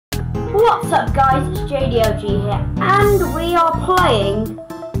What's up guys, it's JDLG here, and we are playing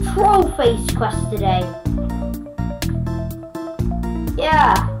Trollface Quest today.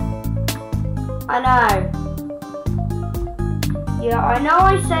 Yeah, I know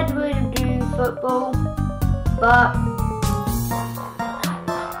I said we'd do football, but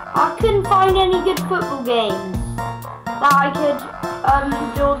I couldn't find any good football games that I could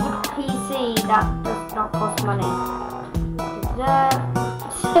do on the PC that does not cost money.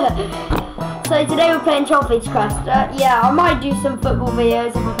 So today we're playing Trollface Quest. Yeah, I might do some football videos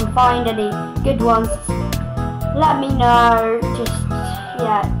if I can find any good ones. Let me know. Just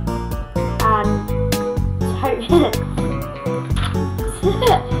yeah, and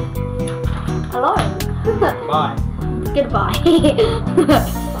hello. Bye. Goodbye.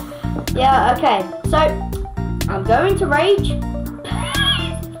 Yeah. Okay. So I'm going to rage.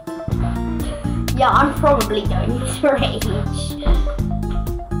 Yeah, I'm probably going to rage.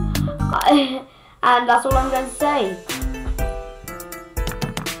 And that's all I'm going to say.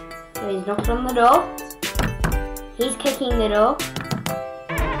 So he's knocked on the door. He's kicking the door.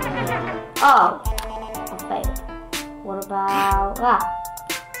 Oh, I failed. What about that?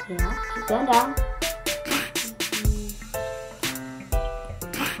 Yeah, keep going down.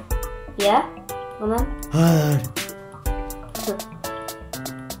 Yeah, come on.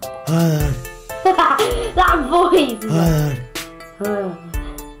 That voice.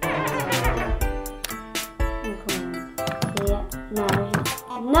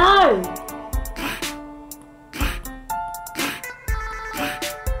 No!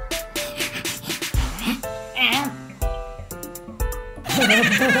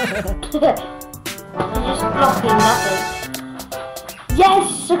 I'm just blocking nothing.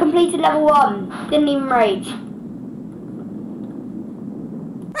 Yes! I completed level 1. Didn't even rage.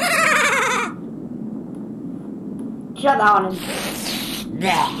 Shut that on him.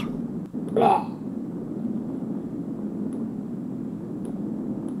 Bleh. Bleh.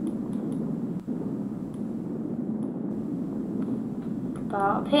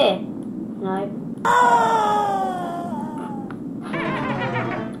 Up here? No.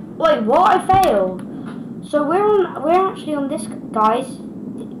 Wait, what? I failed. So we're actually on this, guys.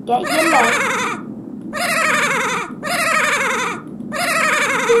 Get your leg.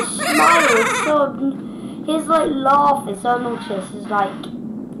 His smile is so, his like laugh is so obnoxious. It's like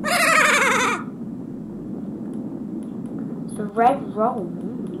it's a red roll.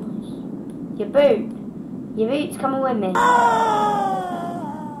 Nice. Your boot's coming with me.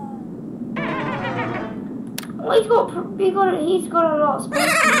 Oh, he's got a lot of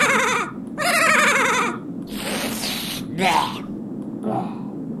space.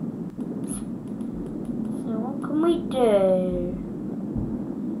 So what can we do?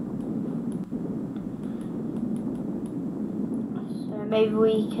 So maybe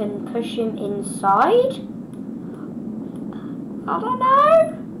we can push him inside? I don't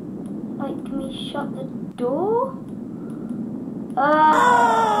know. Like, can we shut the door?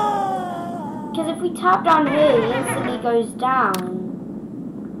 Because if we tap down here, he instantly goes down.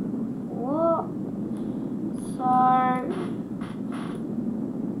 What? So...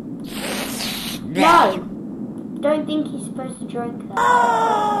 No! Don't think he's supposed to drink that.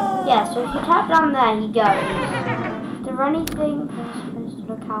 Yeah, so if you tap down there, he goes. Is there anything we're supposed to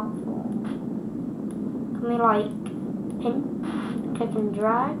look out for? Can we, like, pin, click and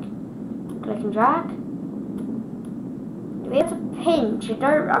drag? Click and drag? We have to pinch. I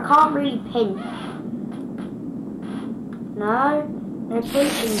can't really pinch. No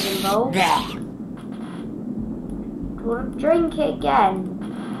pinching's involved. Do you want to drink it again?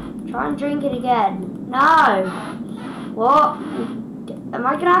 Try and drink it again. No. What? Am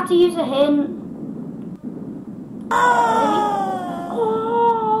I gonna have to use a hint? Oh.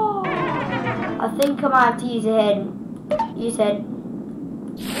 I think I might have to use a hint. You said.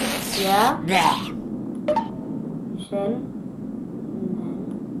 Yeah. Use in.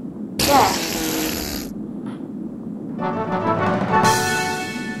 Yeah.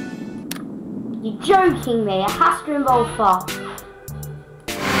 You're joking me. It has to involve far.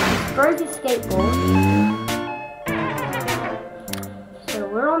 Broke his skateboard. So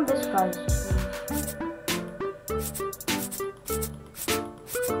we're on this guy's street.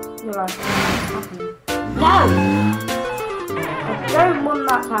 You're right. No! I don't want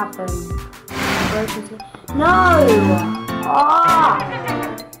that to happen. Broke his skateboard. No! Ah!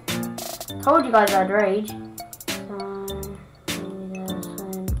 Told you guys I'd rage.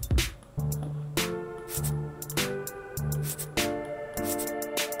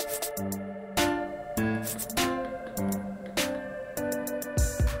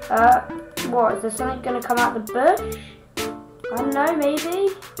 What, is there something gonna come out the bush? I don't know, maybe?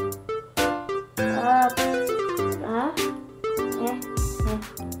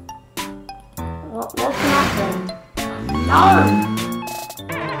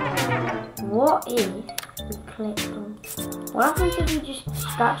 just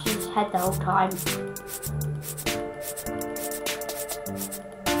scratches his head the whole time?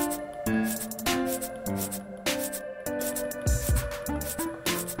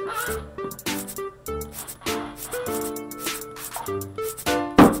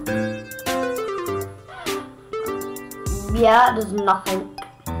 Yeah, that does nothing.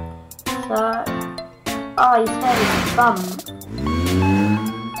 So, oh, he's hurt his bum.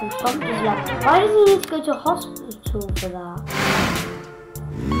 His bump is left. Why does he need to go to a hospital for that?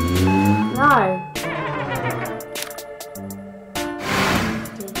 No.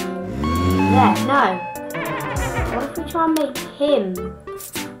 Yeah, no. What if we try and make him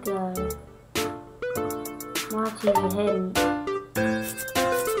go? Might even him.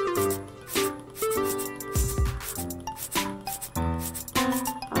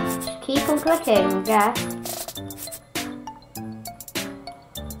 Keep on clicking, I guess.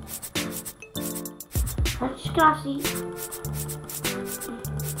 I'm just gonna have to...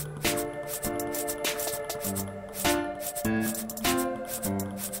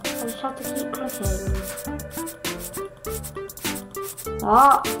 I just have to keep clicking.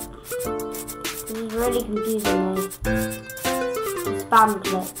 What? This is really confusing me. Spam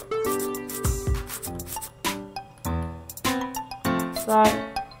click. So...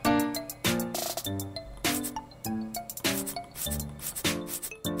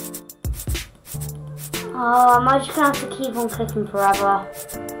 Oh, am I just gonna have to keep on clicking forever?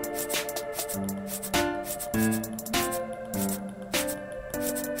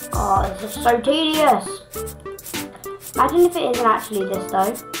 Oh, this is so tedious. Imagine if it isn't actually this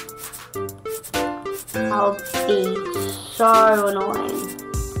though. That would be so annoying.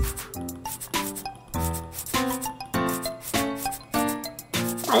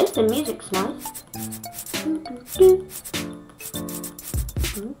 At least the music's nice.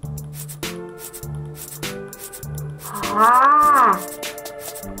 Ah!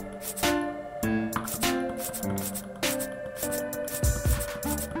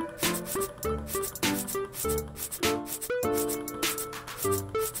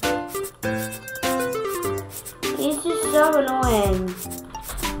 It's just so annoying.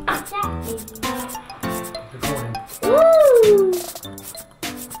 Woo!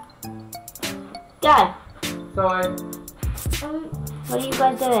 Go. Sorry. What are you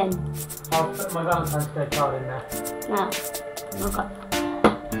guys doing? I'll put my Valentine's Day card in there. No. Okay.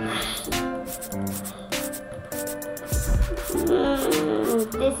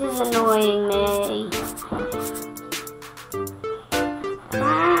 This is annoying me.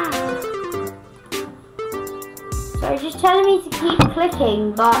 So it's just telling me to keep clicking,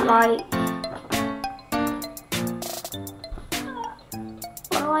 but like,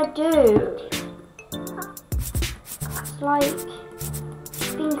 what do? It's like,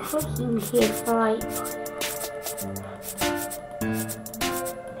 I've been clicking here for like,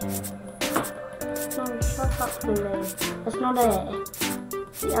 no, shut up Lily. That's not it.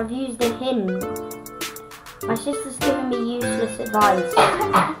 I've used a hint. My sister's giving me useless advice.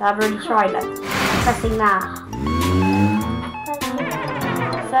 I've already tried like pressing that.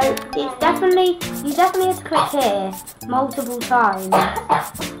 So it's definitely, you definitely have to click here multiple times.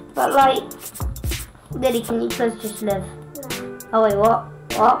 But like, Lily, can you please just live? No. Oh wait, what?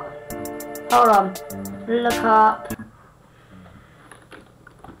 What? Hold on. Look up.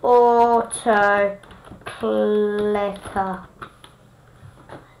 Auto clicker.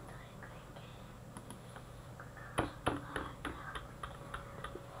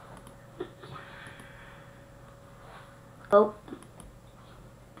 Oh.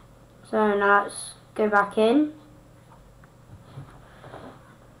 So now let's go back in.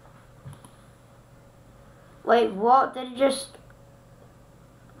 Wait, what? Did it just...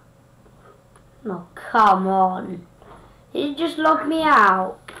 Oh, come on. Did it just log me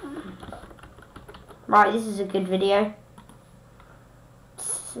out? Right, this is a good video.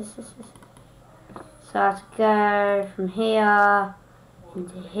 So I have to go from here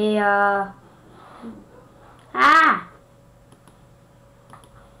into here. Ah!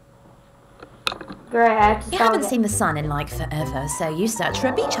 Great, I have to You haven't seen the sun in like forever, so you search for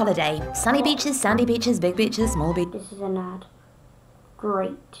a beach holiday. Sunny beaches, sandy beaches, big beaches, small beaches. This is an ad.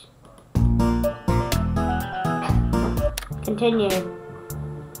 Great. Continue.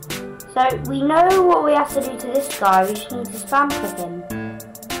 So we know what we have to do to this guy. We just need to spam click him.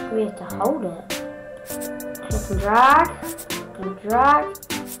 We have to hold it. Click and drag. And drag.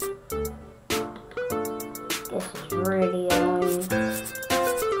 This is really annoying.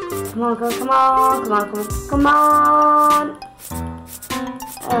 Come on, come on, come on, come on, come on!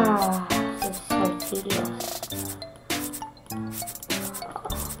 Ah, this is so tedious.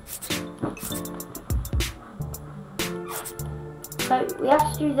 So we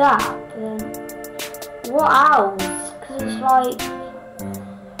have to do that, but then what else? Because it's like,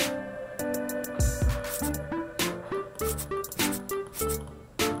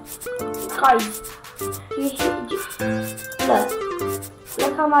 guys,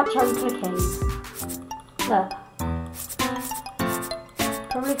 look how much I'm clicking. Look,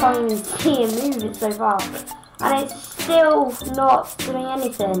 probably can't even see him move it so far, and it's still not doing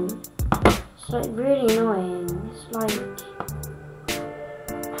anything. It's like really annoying. It's like,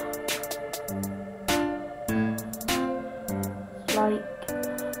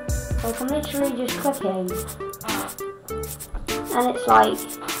 I'm literally just clicking, and it's like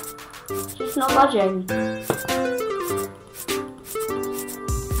just not budging. 4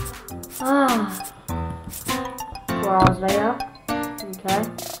 hours later. Okay,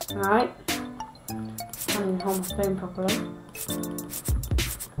 alright. Can't even hold my phone properly.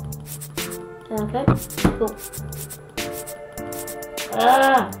 Okay, cool. I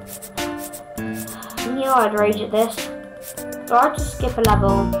knew I'd rage at this. So I had to skip a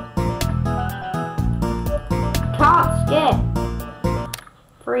level. Can't skip!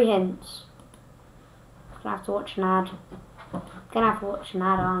 3 hints. Gonna have to watch an ad. Gonna have to watch an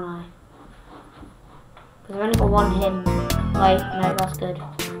ad, aren't I? Because I've only got 1 hint. Wait, no, that's good.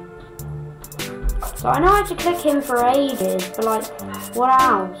 So I know I have to click him for ages, but like, what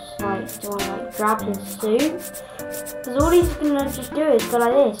else? Like, do I like grab his suit? Because all he's gonna just do is go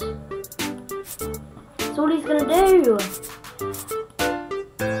like this. That's all he's gonna do.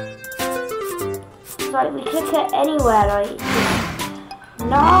 It's like we click it anywhere, like,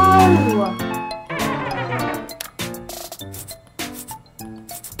 no!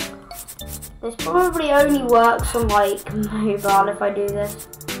 This probably only works on like mobile if I do this.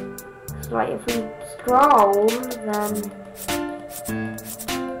 It's like if we scroll, then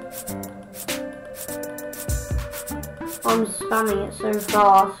I'm spamming it so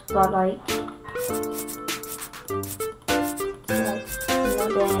fast, but like I'm not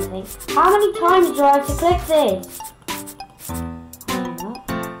doing anything. How many times do I have to click this?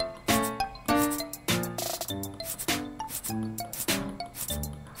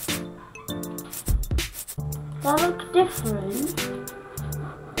 That looks different.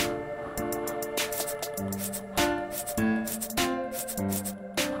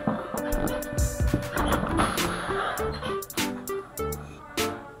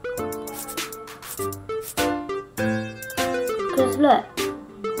 Because look.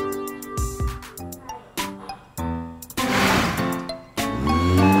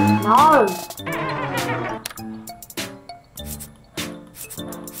 No.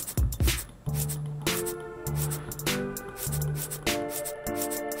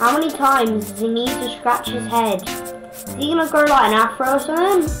 How many times does he need to scratch his head? Is he gonna grow like an afro or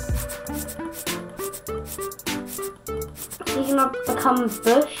something? Is he gonna become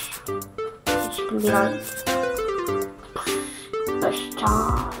Bush? It's gonna be like Bush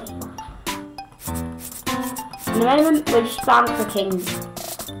time. In the moment we're just spam clicking.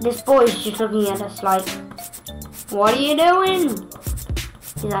 This boy's just looking at us like, what are you doing?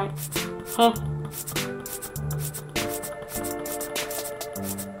 He's like, huh?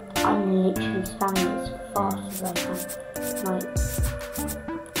 I'm literally spamming as fast as I can. Like,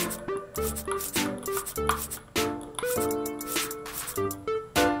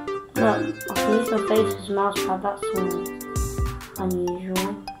 look, I can use my face as a mouse pad, that's unusual.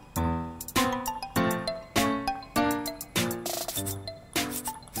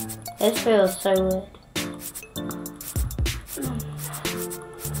 This feels so weird.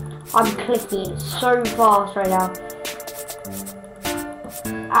 I'm clicking it so fast right now.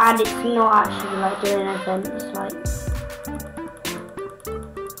 And it's not actually like doing anything, it's like,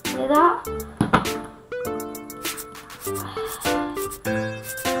 see that?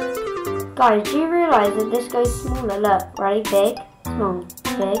 Guys, do you realise that this goes smaller? Look, ready? Big, small,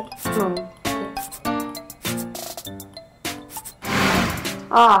 big, small. Big.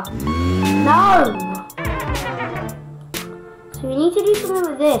 Ah, no! So we need to do something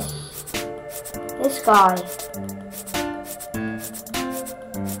with this guy.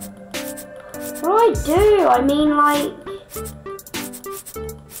 What do I do? I mean, like,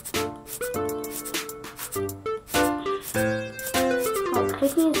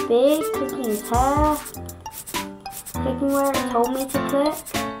 clicking his beard, clicking his hair, clicking where it told me to click.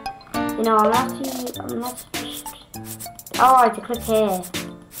 You know, I'm not just, oh, I have to click here.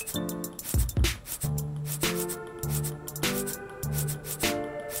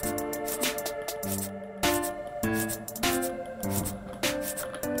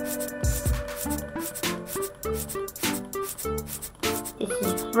 This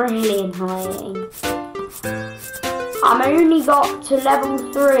is really annoying. I I'm only got to level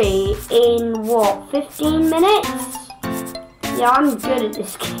 3 in what, 15 minutes? Yeah, I'm good at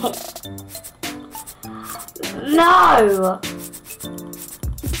this game. No!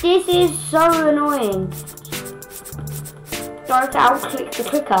 This is so annoying. Do I have to out-click the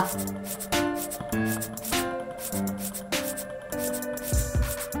clicker?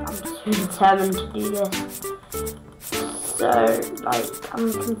 I'm so determined to do this. So, like, I'm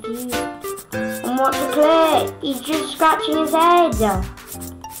confused on what to click. He's just scratching his head.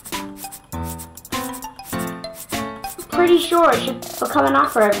 Pretty sure it should become an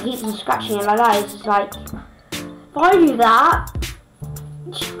afro if he keeps on scratching it like that. It's just like, if I do that,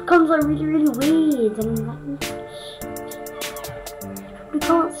 it just becomes like really, really weird. And like, we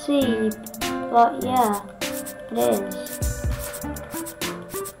can't see, but yeah, it is.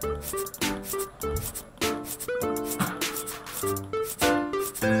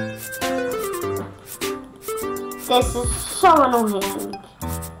 This is so annoying.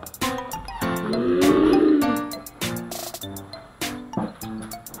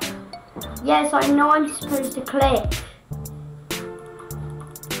 Yes, I know I'm supposed to click.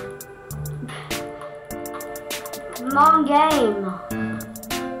 Come on, game.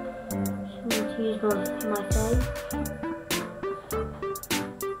 Just need to use my face.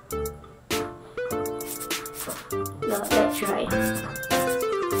 No, literally.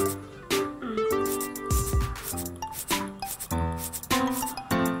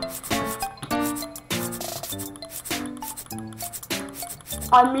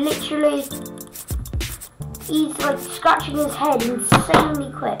 I'm literally, he's like scratching his head insanely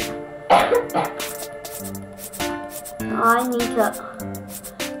quick. I need to,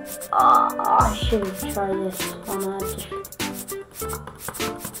 I should have tried this one.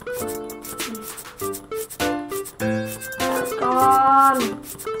 Come on.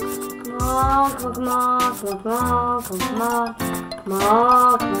 Come on, come on, come on, come on, come on, come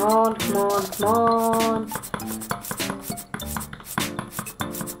on, come on, come on.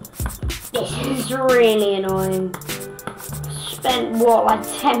 This is really annoying. Spent what, like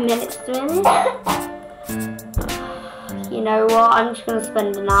 10 minutes doing this? You know what, I'm just gonna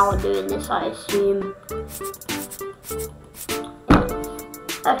spend an hour doing this, I assume.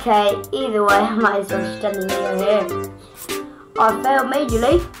 Okay, either way, I might as well just end the video here. I failed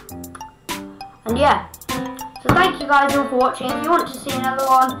majorly. And yeah. So thank you guys all for watching. If you want to see another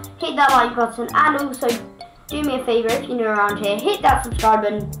one, hit that like button, and also do me a favour if you're new around here, hit that subscribe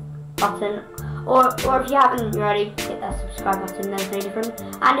button, or if you haven't already, hit that subscribe button, there's no different,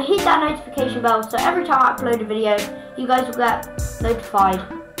 and hit that notification bell so every time I upload a video you guys will get notified,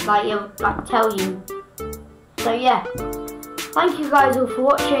 like it'll like tell you. So yeah, thank you guys all for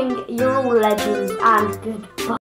watching, you're all legends, and goodbye.